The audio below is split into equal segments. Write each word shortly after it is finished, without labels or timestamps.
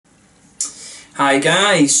Hi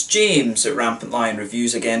guys, James at Rampant Lion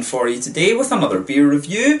Reviews again for you today with another beer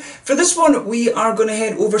review. For this one we are going to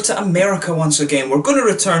head over to America once again. We're going to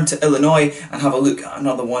return to Illinois and have a look at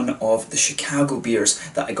another one of the Chicago beers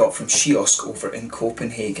that I got from Kiosk over in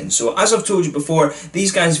Copenhagen. So as I've told you before,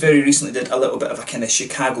 these guys very recently did a little bit of a kind of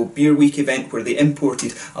Chicago Beer Week event where they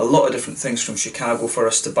imported a lot of different things from Chicago for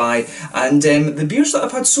us to buy, and the beers that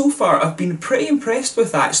I've had so far I've been pretty impressed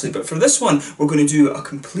with actually, but for this one we're going to do a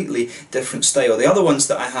completely different style. The other ones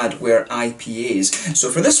that I had were IPAs. So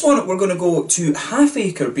for this one we're going to go to Half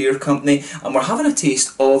Acre Beer Company and we're having a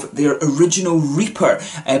taste of their original Reaper,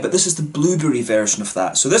 but this is the blueberry version of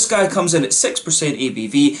that. So this guy comes in at 6%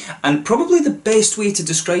 ABV, and probably the best way to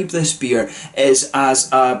describe this beer is as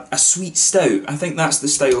a sweet stout. I think that's the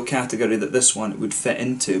style category that this one would fit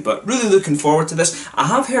into, but really looking forward to this. I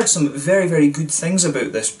have heard some very good things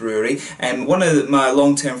about this brewery. One of my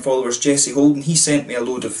long-term followers, Jesse Holden, he sent me a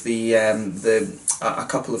load of a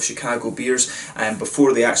couple of Chicago beers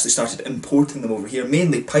before they actually started importing them over here,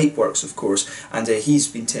 mainly Pipeworks of course, and he's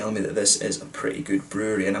been telling me that this is a pretty good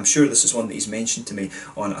brewery, and I'm sure this is one that he's mentioned to me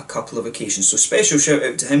on a couple of occasions. So special shout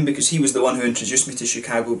out to him because he was the one who introduced me to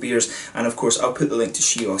Chicago beers, and of course I'll put the link to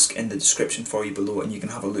Kiosk in the description for you below and you can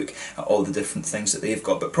have a look at all the different things that they've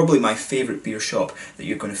got. But probably my favourite beer shop that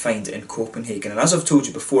you're going to find in Copenhagen, and as I've told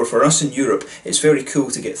you before, for us in Europe it's very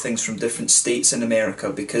cool to get things from different states in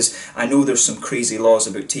America, because I know there's some crazy laws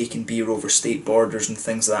about taking beer over state borders and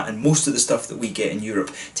things like that, and most of the stuff that we get in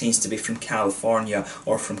Europe tends to be from California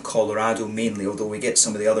or from Colorado mainly, although we get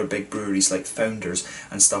some of the other big breweries like Founders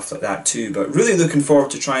and stuff like that too. But really looking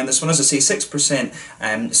forward to trying this one. As I say,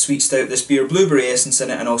 6% sweet stout, this beer, blueberry essence in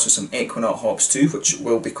it and also some Equinaut hops too, which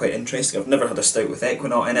will be quite interesting. I've never had a stout with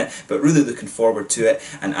Equinaut in it, but really looking forward to it,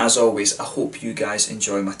 and as always I hope you guys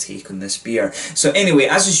enjoy my take on this beer. So anyway,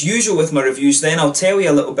 as is usual with my reviews then, I'll tell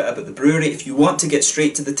you a little bit about the brewery. If you want to get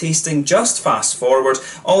straight to the tasting, just fast forward.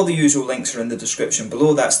 All the usual links are in the description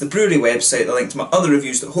below. That's the brewery website, the link to my other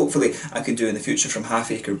reviews that hopefully I can do in the future from Half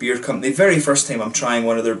Acre Beer Company. Very first time I'm trying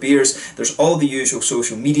one of their beers. There's all the usual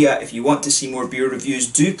social media. If you want to see more beer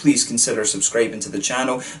reviews, do please consider subscribing to the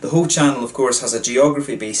channel. The whole channel of course has a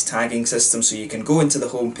geography based tagging system, so you can go into the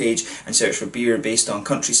home page and search for beer based on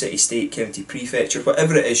country, city, state, county, prefecture,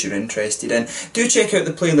 whatever it is you're interested in. Do check out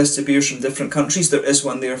the playlist of beers from different countries. There is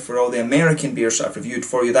one there for all the American beers that I've reviewed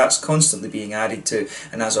for you. That's constantly being added to,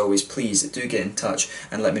 and as always please do get in touch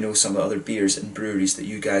and let me know some of the other beers and breweries that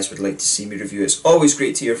you guys would like to see me review. It's always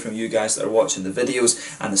great to hear from you guys that are watching the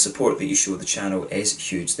videos, and the support that you show the channel is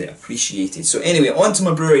hugely appreciated. So anyway, on to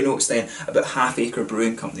my brewery notes then about Half Acre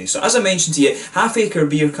Brewing Company. So as I mentioned to you, Half Acre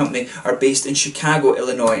Beer Company are based in Chicago,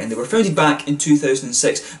 Illinois, and they were founded back in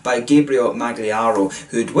 2006 by Gabriel Magliaro,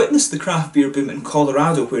 who had witnessed the craft beer boom in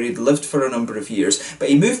Colorado where he'd lived for a number of years, but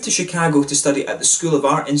he moved to Chicago to study at the School of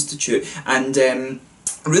Art Institute, and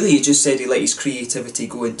really he just said he let his creativity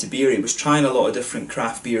go into beer. He was trying a lot of different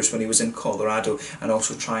craft beers when he was in Colorado, and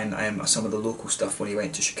also trying some of the local stuff when he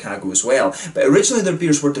went to Chicago as well. But originally their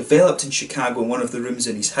beers were developed in Chicago in one of the rooms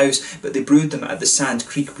in his house, but they brewed them at the Sand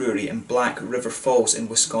Creek Brewery in Black River Falls in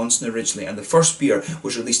Wisconsin originally, and the first beer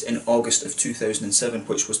was released in August of 2007,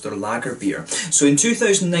 which was their lager beer. So in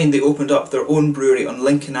 2009 they opened up their own brewery on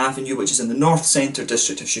Lincoln Avenue, which is in the North Center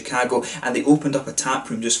district of Chicago, and they opened up a tap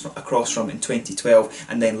room just across from in 2012,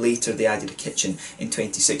 and then later they added a kitchen in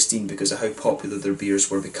 2016 because of how popular their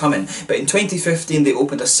beers were becoming. But in 2015 they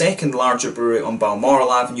opened a second larger brewery on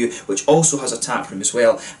Balmoral Avenue, which also has a tap room as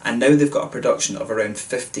well, and now they've got a production of around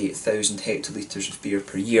 50,000 hectolitres of beer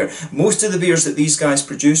per year. Most of the beers that these guys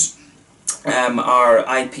produce are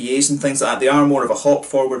IPAs and things like that. They are more of a hop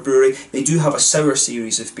forward brewery. They do have a sour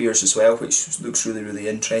series of beers as well, which looks really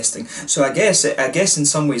interesting. So I guess in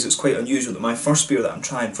some ways it's quite unusual that my first beer that I'm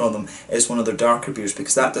trying from them is one of their darker beers,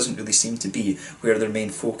 because that doesn't really seem to be where their main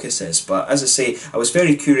focus is. But as I say, I was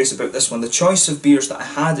very curious about this one. The choice of beers that I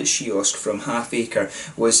had at Kiosk from Half Acre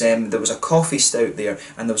was there was a coffee stout there,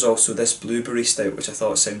 and there was also this blueberry stout, which I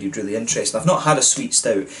thought sounded really interesting. I've not had a sweet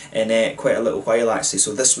stout in quite a little while actually,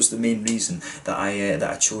 so this was the main reason that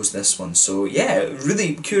I chose this one. So yeah,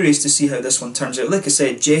 really curious to see how this one turns out. Like I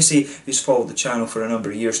said, Jesse, who's followed the channel for a number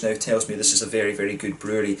of years now, tells me this is a very good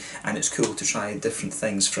brewery, and it's cool to try different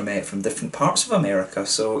things from different parts of America.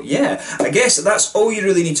 So yeah, I guess that's all you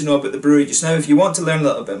really need to know about the brewery just now. If you want to learn a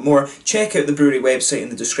little bit more, check out the brewery website in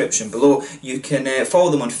the description below. You can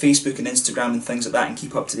follow them on Facebook and Instagram and things like that and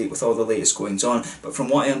keep up to date with all the latest goings on. But from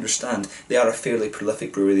what I understand, they are a fairly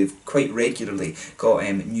prolific brewery. They've quite regularly got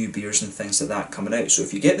new beers and things things like that coming out. So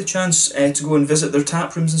if you get the chance to go and visit their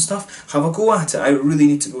tap rooms and stuff, have a go at it. I really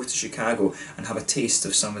need to go to Chicago and have a taste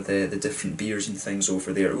of some of the different beers and things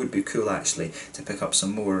over there. It would be cool actually to pick up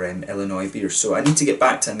some more Illinois beers. So I need to get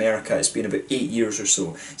back to America. It's been about 8 years or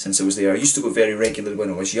so since I was there. I used to go very regularly when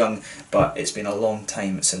I was young, but it's been a long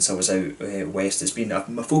time since I was out west. It's been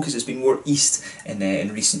my focus has been more east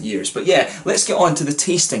in recent years. But yeah, let's get on to the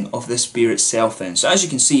tasting of this beer itself then. So as you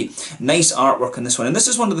can see, nice artwork on this one, and this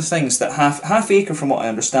is one of the things that Half Acre, from what I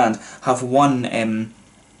understand, have won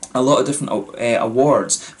a lot of different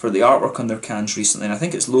awards for the artwork on their cans recently, and I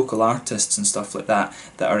think it's local artists and stuff like that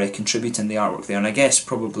that are contributing the artwork there, and I guess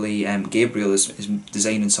probably Gabriel is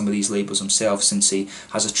designing some of these labels himself, since he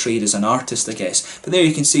has a trade as an artist, I guess. But there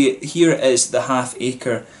you can see it. Here is the Half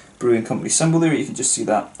Acre Brewing Company symbol there. You can just see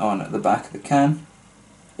that on the back of the can.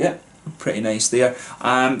 Yep. Pretty nice there.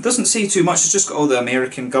 Doesn't say too much, it's just got all the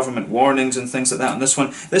American government warnings and things like that on this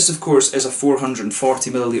one. This of course is a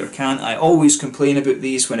 440ml can. I always complain about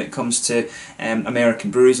these when it comes to American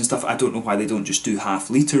breweries and stuff. I don't know why they don't just do half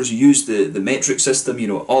litres, use the metric system, you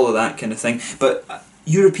know, all of that kind of thing. But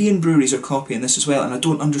European breweries are copying this as well, and I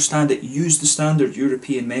don't understand it. Use the standard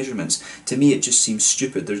European measurements. To me it just seems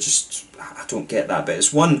stupid. They're just, I don't get that. But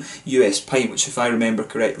it's 1 US pint, which if I remember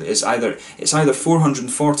correctly is either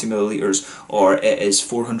 440ml or it is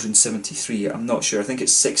 473. I'm not sure. I think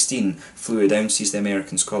it's 16 fluid ounces the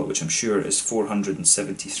Americans call it, which I'm sure is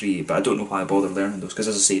 473, but I don't know why I bother learning those, because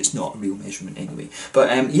as I say, it's not a real measurement anyway.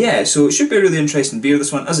 But yeah, so it should be a really interesting beer,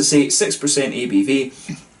 this one. As I say, 6% ABV.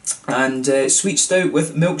 And sweet stout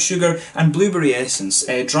with milk sugar and blueberry essence,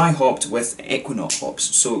 dry hopped with Equinox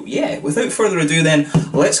hops. So yeah, without further ado then,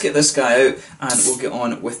 let's get this guy out and we'll get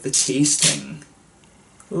on with the tasting.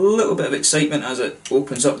 A little bit of excitement as it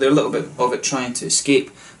opens up there, a little bit of it trying to escape,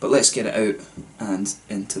 but let's get it out and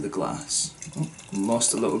into the glass. Oh,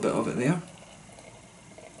 lost a little bit of it there,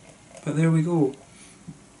 but there we go.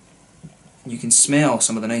 You can smell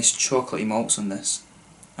some of the nice chocolatey malts on this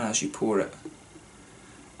as you pour it.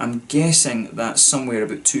 I'm guessing that's somewhere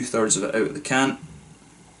about 2/3 of it out of the can.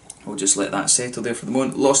 We'll just let that settle there for the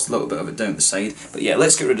moment. Lost a little bit of it down the side. But yeah,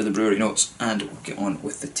 let's get rid of the brewery notes and we'll get on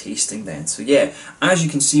with the tasting then. So yeah, as you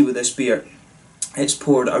can see with this beer, it's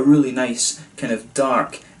poured a really nice kind of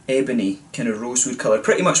dark ebony kind of rosewood colour.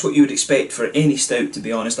 Pretty much what you would expect for any stout, to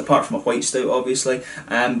be honest, apart from a white stout obviously.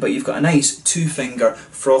 But you've got a nice 2-finger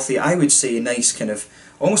frothy, I would say nice kind of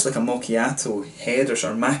almost like a macchiato head or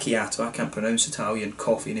macchiato, I can't pronounce Italian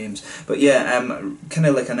coffee names, but yeah, kind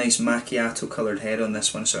of like a nice macchiato coloured head on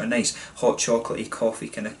this one, sort of nice hot chocolatey coffee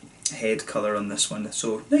kind of head colour on this one,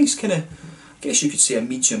 so nice kind of, I guess you could say a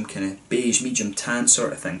medium kind of beige, medium tan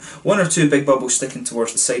sort of thing. 1 or 2 big bubbles sticking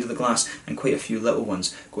towards the side of the glass and quite a few little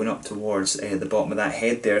ones going up towards the bottom of that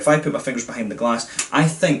head there. If I put my fingers behind the glass, I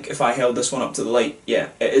think if I held this one up to the light, yeah,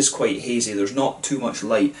 it is quite hazy. There's not too much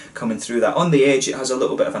light coming through that. On the edge it has a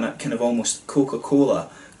little bit of a kind of almost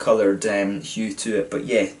Coca-Cola coloured hue to it, but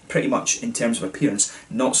yeah, pretty much in terms of appearance,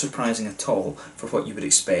 not surprising at all for what you would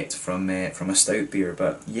expect from a stout beer,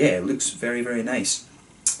 but yeah, it looks very, very nice.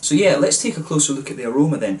 So yeah, let's take a closer look at the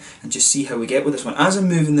aroma then and just see how we get with this one. As I'm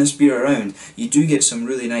moving this beer around, you do get some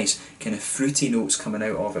really nice kind of fruity notes coming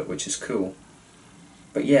out of it, which is cool.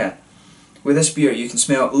 But yeah, with this beer you can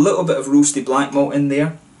smell a little bit of roasty black malt in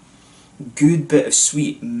there. Good bit of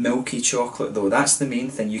sweet milky chocolate though, that's the main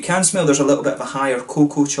thing. You can smell there's a little bit of a higher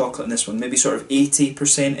cocoa chocolate in this one, maybe sort of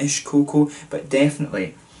 80%-ish cocoa, but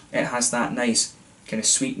definitely it has that nice kind of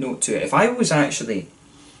sweet note to it. If I was actually,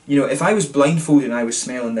 you know, if I was blindfolded and I was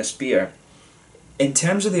smelling this beer, in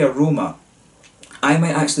terms of the aroma, I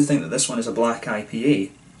might actually think that this one is a black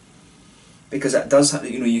IPA, because it does have,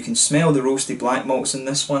 you know, you can smell the roasty black malts in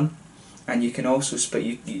this one, and you can also,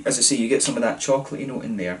 as I say, you get some of that chocolatey note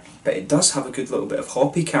in there, but it does have a good little bit of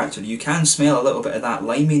hoppy character. You can smell a little bit of that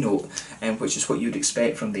limey note, which is what you'd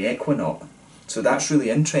expect from the Equinox. So that's really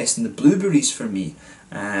interesting. The blueberries for me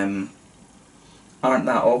aren't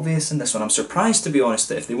that obvious in this one. I'm surprised, to be honest,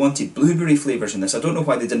 that if they wanted blueberry flavours in this, I don't know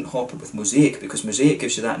why they didn't hop it with Mosaic, because Mosaic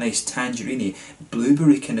gives you that nice tangerine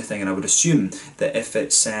blueberry kind of thing, and I would assume that if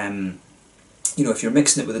it's you know, if you're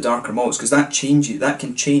mixing it with the darker malts, because that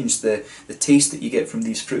can change the taste that you get from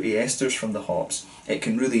these fruity esters from the hops. It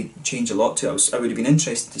can really change a lot to it. I would have been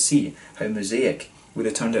interested to see how Mosaic would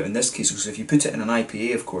have turned out in this case, because if you put it in an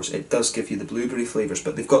IPA, of course, it does give you the blueberry flavours,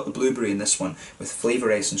 but they've got the blueberry in this one with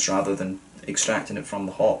flavour essence rather than extracting it from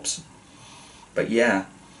the hops. But yeah,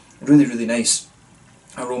 really, really nice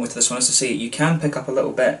aroma to this one. As I say, you can pick up a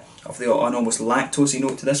little bit of an almost lactosey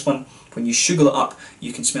note to this one. When you sugar it up,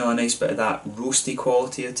 you can smell a nice bit of that roasty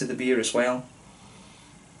quality to the beer as well.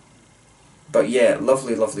 But yeah,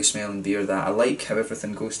 lovely, lovely smelling beer that. I like how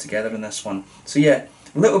everything goes together in this one. So yeah,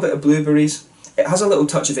 a little bit of blueberries. It has a little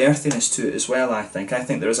touch of earthiness to it as well, I think. I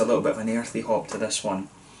think there is a little bit of an earthy hop to this one.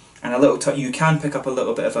 And a little touch, you can pick up a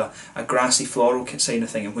little bit of a grassy floral kind of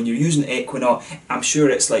thing. And when you're using Equinox, I'm sure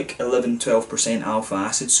it's like 11-12% alpha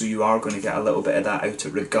acid, so you are going to get a little bit of that out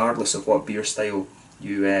of it, regardless of what beer style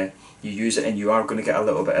you use it in. You are going to get a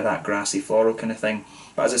little bit of that grassy floral kind of thing.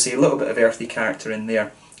 But as I say, a little bit of earthy character in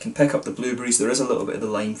there. Can pick up the blueberries. There is a little bit of the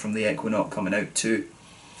lime from the Equinox coming out too.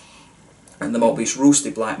 And the malt base,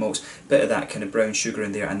 roasty black malts, bit of that kind of brown sugar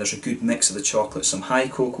in there, and there's a good mix of the chocolate, some high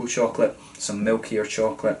cocoa chocolate, some milkier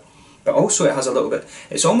chocolate. But also it has a little bit,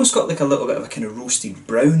 it's almost got like a little bit of a kind of roasted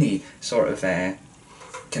brownie sort of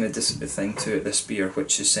kind of thing to it, this beer,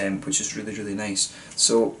 which is really, really nice.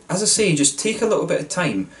 So as I say, just take a little bit of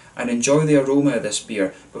time and enjoy the aroma of this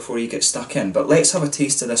beer before you get stuck in. But let's have a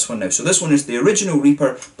taste of this one now. So this one is the Original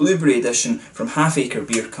Reaper Blueberry Edition from Half Acre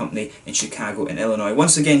Beer Company in Chicago in Illinois.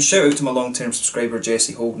 Once again, shout out to my long-term subscriber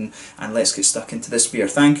Jesse Holden, and let's get stuck into this beer.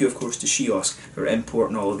 Thank you of course to Shios for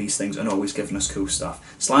importing all of these things and always giving us cool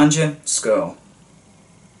stuff. Slàinte, skål.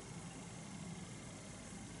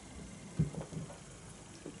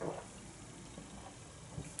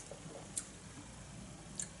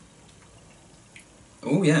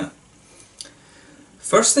 Oh yeah.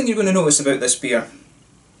 First thing you're going to notice about this beer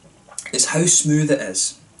is how smooth it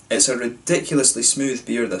is. It's a ridiculously smooth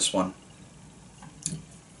beer, this one.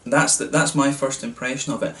 That's my first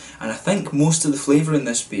impression of it, and I think most of the flavour in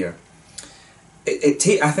this beer,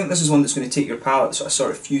 I think this is one that's going to take your palate a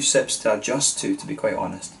sort of few sips to adjust to be quite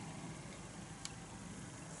honest.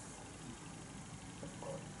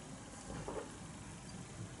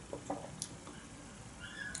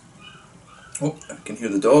 Oh, I can hear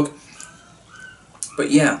the dog.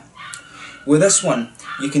 But yeah, with this one,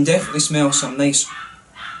 you can definitely smell some nice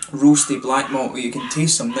roasty black malt, or you can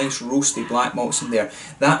taste some nice roasty black malts in there.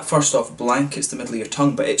 That first off blankets the middle of your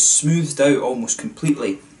tongue, but it's smoothed out almost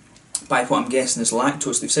completely by what I'm guessing is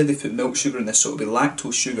lactose. They've said they've put milk sugar in this, so it'll be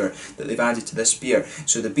lactose sugar that they've added to this beer.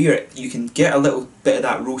 So the beer, you can get a little bit of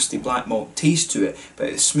that roasty black malt taste to it, but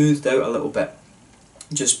it's smoothed out a little bit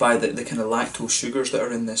just by the kind of lactose sugars that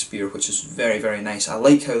are in this beer, which is very, very nice. I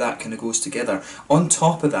like how that kind of goes together. On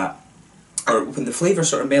top of that, or when the flavour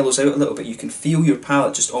sort of mellows out a little bit, you can feel your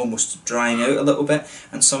palate just almost drying out a little bit,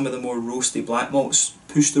 and some of the more roasty black malts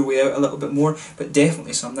push their way out a little bit more, but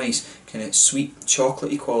definitely some nice kind of sweet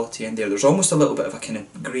chocolatey quality in there. There's almost a little bit of a kind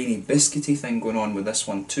of grainy biscuity thing going on with this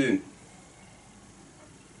one too.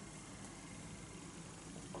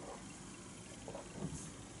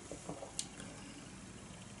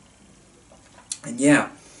 And yeah,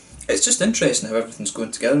 it's just interesting how everything's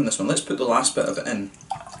going together in this one. Let's put the last bit of it in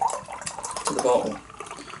to the bottle,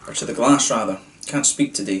 or to the glass rather. Can't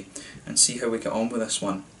speak today, and see how we get on with this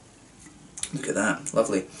one. Look at that,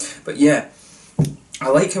 lovely. But yeah, I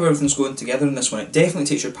like how everything's going together in this one. It definitely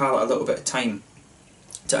takes your palate a little bit of time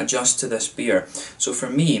to adjust to this beer. So for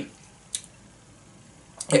me,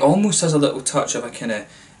 it almost has a little touch of a kind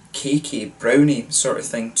of cakey, brownie sort of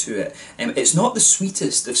thing to it. It's not the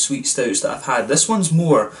sweetest of sweet stouts that I've had. This one's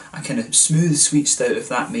more a kind of smooth sweet stout, if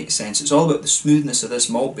that makes sense. It's all about the smoothness of this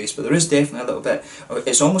malt base, but there is definitely a little bit.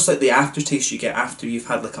 It's almost like the aftertaste you get after you've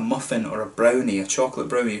had like a muffin or a brownie, a chocolate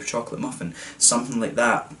brownie or chocolate muffin, something like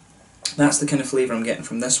that. That's the kind of flavour I'm getting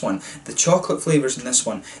from this one. The chocolate flavours in this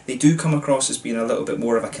one, they do come across as being a little bit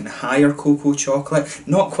more of a kind of higher cocoa chocolate.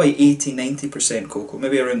 Not quite 80-90% cocoa,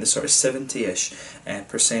 maybe around the sort of 70-ish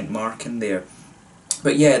percent mark in there.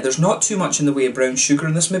 But yeah, there's not too much in the way of brown sugar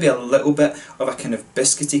in this, maybe a little bit of a kind of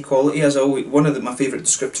biscuity quality. As always, one of my favourite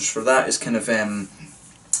descriptors for that is kind of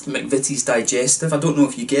McVitie's Digestive. I don't know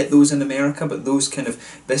if you get those in America, but those kind of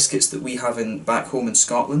biscuits that we have back home in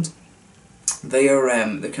Scotland, they're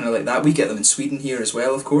kind of like that. We get them in Sweden here as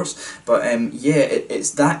well, of course. But yeah,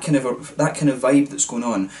 it's that kind of vibe that's going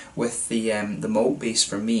on with the malt base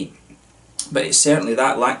for me. But it's certainly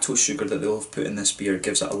that lactose sugar that they'll have put in this beer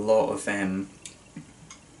gives it a lot of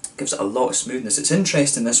smoothness. It's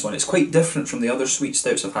interesting, this one. It's quite different from the other sweet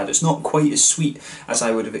stouts I've had. It's not quite as sweet as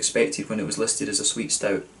I would have expected when it was listed as a sweet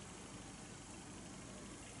stout.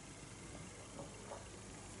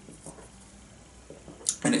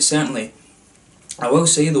 And it's certainly, I will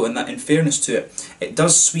say though, in fairness to it, it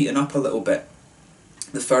does sweeten up a little bit.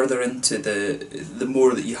 The further into the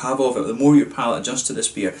more that you have of it, the more your palate adjusts to this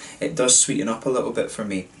beer, it does sweeten up a little bit for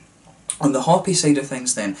me. On the hoppy side of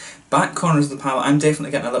things then, back corners of the palate, I'm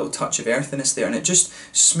definitely getting a little touch of earthiness there, and it just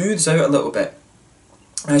smooths out a little bit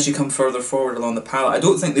as you come further forward along the palate. I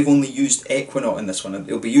don't think they've only used Equinox in this one.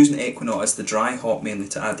 They'll be using Equinox as the dry hop mainly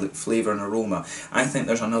to add like flavour and aroma. I think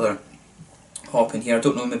there's another hop in here. I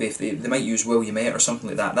don't know, maybe if they might use Williamette or something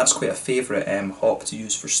like that. That's quite a favourite hop to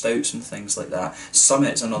use for stouts and things like that.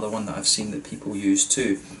 Summit's another one that I've seen that people use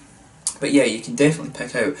too. But yeah, you can definitely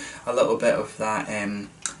pick out a little bit of that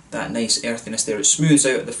that nice earthiness there. It smooths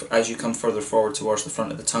out as you come further forward towards the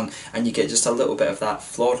front of the tongue, and you get just a little bit of that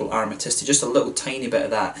floral aromaticity, just a little tiny bit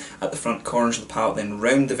of that at the front corners of the palate. Then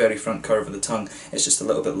round the very front curve of the tongue, it's just a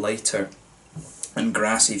little bit lighter and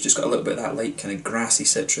grassy. You've just got a little bit of that light kind of grassy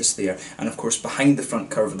citrus there, and of course behind the front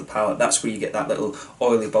curve of the palate, that's where you get that little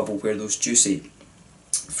oily bubble where those juicy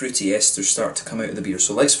fruity esters start to come out of the beer.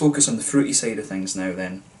 So let's focus on the fruity side of things now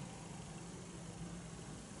then.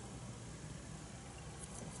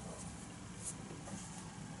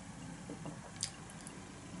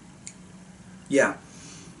 Yeah,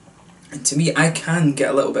 and to me I can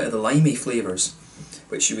get a little bit of the limey flavours,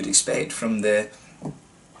 which you would expect from the...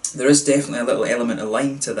 There is definitely a little element of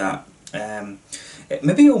lime to that. It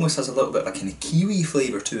maybe almost has a little bit of a kind of kiwi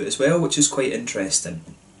flavour to it as well, which is quite interesting.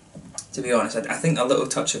 To be honest, I think a little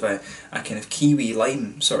touch of a kind of kiwi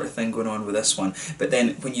lime sort of thing going on with this one. But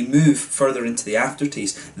then when you move further into the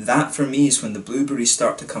aftertaste, that for me is when the blueberries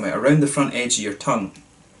start to come out. Around the front edge of your tongue,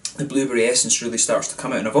 the blueberry essence really starts to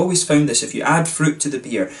come out. And I've always found this, if you add fruit to the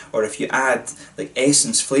beer, or if you add like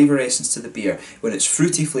essence, flavour essence to the beer, when it's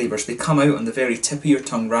fruity flavours, they come out on the very tip of your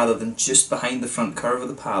tongue rather than just behind the front curve of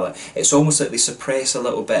the palate. It's almost like they suppress a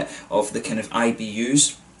little bit of the kind of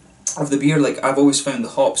IBUs of the beer. Like I've always found the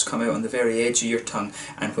hops come out on the very edge of your tongue,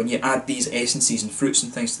 and when you add these essences and fruits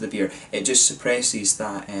and things to the beer, it just suppresses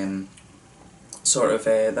that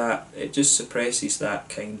it just suppresses that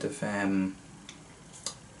kind of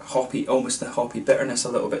hoppy, almost the hoppy bitterness a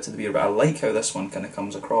little bit to the beer. But I like how this one kind of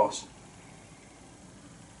comes across.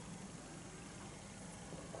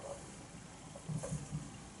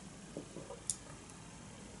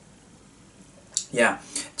 Yeah,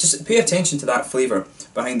 just pay attention to that flavour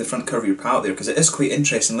behind the front curve of your palate there, because it is quite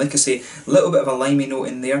interesting. Like I say, a little bit of a limey note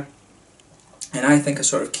in there, and I think a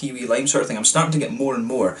sort of kiwi lime sort of thing. I'm starting to get more and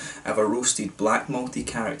more of a roasted black malty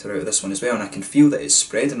character out of this one as well, and I can feel that it's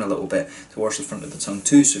spreading a little bit towards the front of the tongue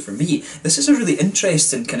too. So for me, this is a really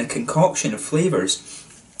interesting kind of concoction of flavours.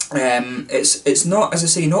 It's not, as I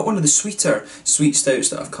say, not one of the sweeter sweet stouts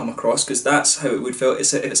that I've come across, because that's how it would feel.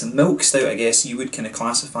 If it's a milk stout, I guess you would kind of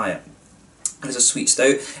classify it as a sweet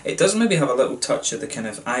stout. It does maybe have a little touch of the kind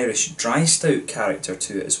of Irish dry stout character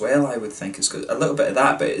to it as well, I would think. It's got a little bit of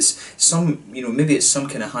that, but it's some, you know, maybe it's some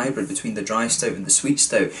kind of hybrid between the dry stout and the sweet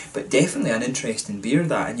stout, but definitely an interesting beer,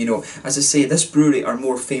 that. And you know, as I say, this brewery are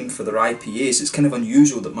more famed for their IPAs. It's kind of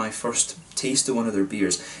unusual that my first taste of one of their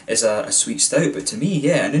beers is a sweet stout, but to me,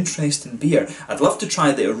 yeah, an interesting beer. I'd love to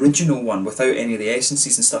try the original one without any of the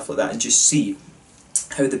essences and stuff like that, and just see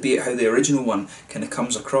how the original one kind of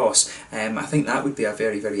comes across. I think that would be a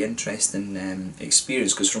very, very interesting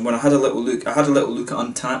experience, because from when I had a little look at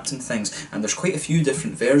Untappd and things, and there's quite a few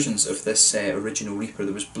different versions of this original Reaper.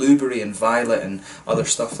 There was blueberry and violet and other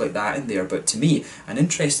stuff like that in there, but to me, an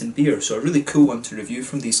interesting beer, so a really cool one to review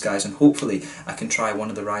from these guys, and hopefully I can try one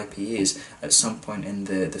of their IPAs at some point in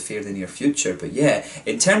the fairly near future. But yeah,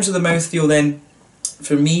 in terms of the mouthfeel then,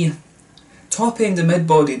 for me, top end of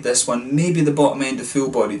mid-bodied this one, maybe the bottom end of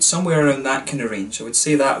full-bodied, somewhere around that kind of range. I would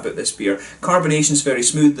say that about this beer. Carbonation's very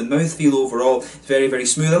smooth, the mouthfeel overall is very, very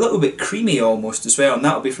smooth, a little bit creamy almost as well, and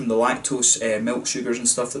that'll be from the lactose milk sugars and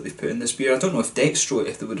stuff that they've put in this beer. I don't know if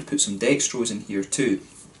they would have put some dextrose in here too.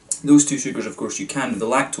 Those two sugars, of course, you can. The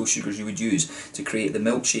lactose sugars you would use to create the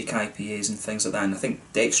milkshake IPAs and things like that, and I think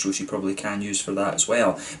dextrose you probably can use for that as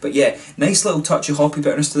well. But yeah, nice little touch of hoppy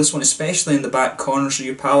bitterness to this one, especially in the back corners of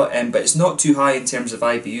your palate, but it's not too high in terms of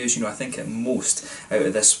IBUs. You know, I think at most out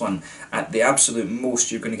of this one, at the absolute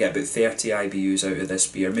most, you're going to get about 30 IBUs out of this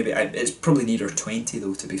beer. Maybe it's probably nearer 20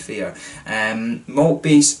 though, to be fair. Malt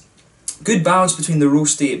base, good balance between the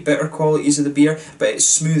roasty, bitter qualities of the beer, but it's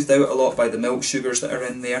smoothed out a lot by the milk sugars that are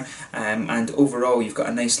in there, and overall you've got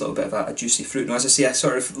a nice little bit of a juicy fruit. Now, as I say, a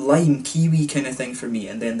sort of lime kiwi kind of thing for me,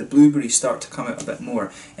 and then the blueberries start to come out a bit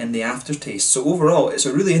more in the aftertaste. So overall, it's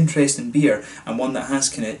a really interesting beer, and one that has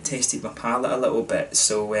kind of tasted my palate a little bit.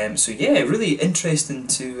 So yeah, really interesting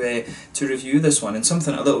to review this one, and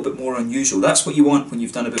something a little bit more unusual. That's what you want when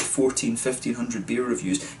you've done about 1,500 beer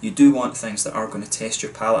reviews. You do want things that are going to test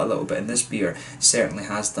your palate a little bit, and this beer certainly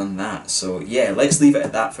has done that. So yeah, let's leave it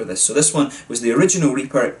at that for this. So this one was the original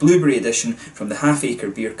Reaper Blueberry Edition from the Half Acre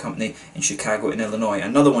Beer Company in Chicago in Illinois.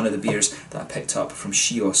 Another one of the beers that I picked up from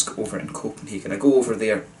Kiosk over in Copenhagen. I go over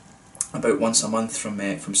there about once a month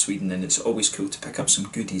from Sweden, and it's always cool to pick up some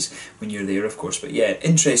goodies when you're there, of course. But yeah,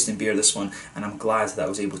 interesting beer, this one, and I'm glad that I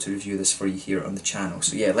was able to review this for you here on the channel.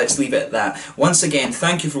 So yeah, let's leave it at that. Once again,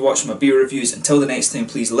 thank you for watching my beer reviews. Until the next time,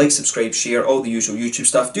 please like, subscribe, share, all the usual YouTube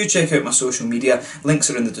stuff. Do check out my social media, links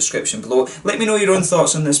are in the description below. Let me know your own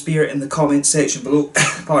thoughts on this beer in the comments section below.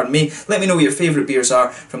 Pardon me. Let me know what your favourite beers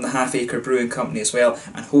are from the Half Acre Brewing Company as well,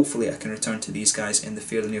 and hopefully I can return to these guys in the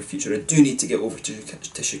fairly near future. I do need to get over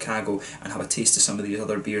to Chicago and have a taste of some of these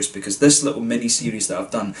other beers, because this little mini series that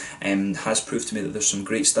I've done has proved to me that there's some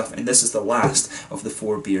great stuff, and this is the last of the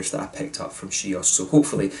 4 beers that I picked up from Shios, so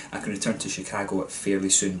hopefully I can return to Chicago fairly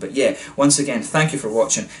soon. But yeah, once again, thank you for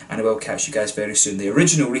watching, and I will catch you guys very soon. The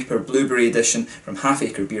original Reaper Blueberry Edition from Half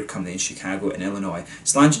Acre Beer Company in Chicago in Illinois.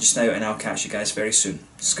 It's landed just now, and I'll catch you guys very soon.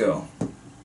 Skål.